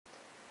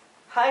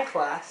Hi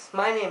class,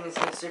 my name is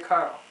Mr.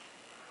 Carl.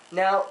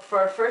 Now, for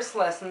our first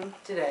lesson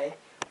today,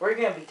 we're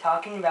going to be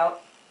talking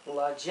about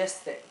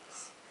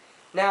logistics.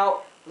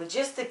 Now,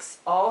 logistics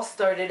all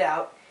started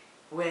out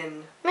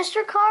when...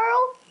 Mr.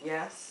 Carl?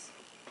 Yes?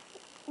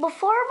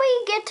 Before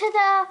we get to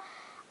the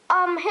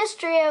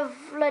history of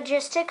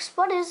logistics,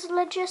 what is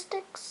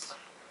logistics?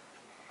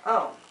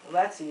 Oh, well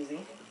that's easy.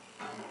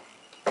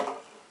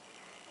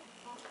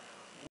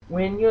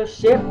 When your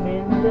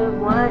shipment of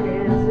wine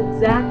is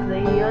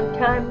exactly on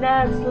time,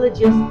 that's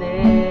logistics.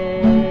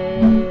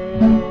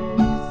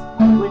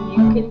 When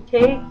you can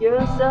take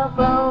your cell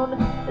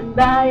phone and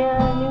buy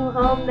a new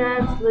home,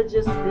 that's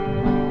logistics.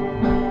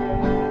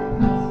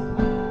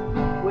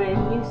 When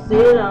you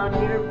sit on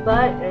your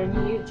butt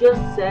and you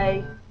just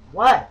say,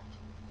 "What?"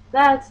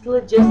 That's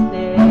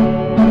logistics.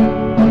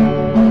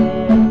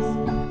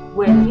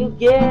 When you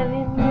get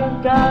in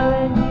your car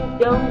and you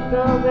don't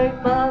go very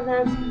far,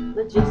 that's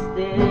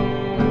logistics.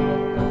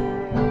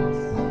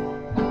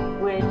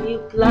 When you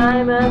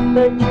climb up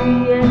a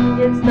tree and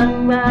get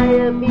stung by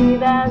a bee,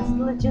 that's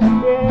logistics.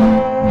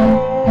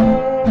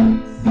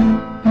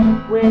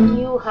 When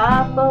you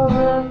hop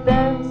over a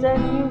fence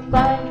and you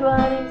find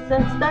 20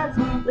 cents, that's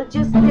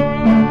logistics.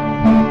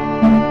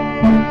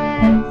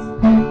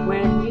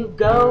 When you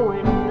go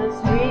in the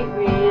street,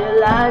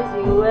 realize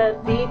you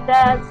have feet,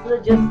 that's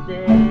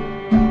logistics.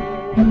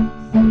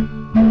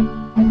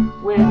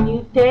 When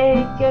you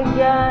take a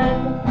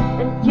gun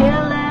and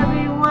kill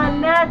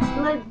everyone, that's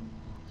logistics.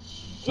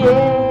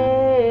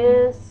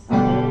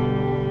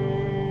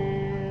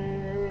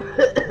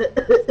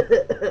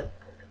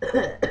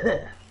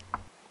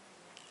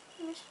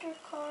 Mr.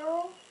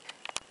 Carl?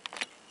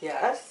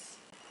 Yes?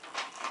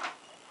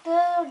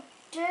 The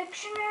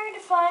dictionary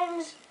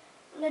defines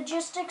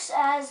logistics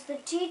as the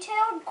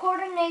detailed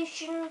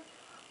coordination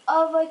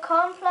of a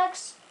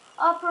complex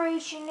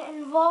operation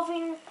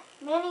involving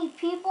many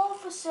people,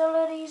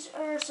 facilities,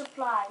 or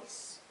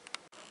supplies.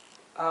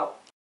 Oh.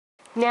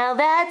 Now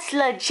that's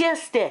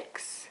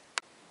logistics.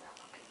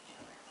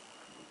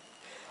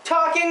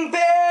 Talking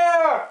Bear!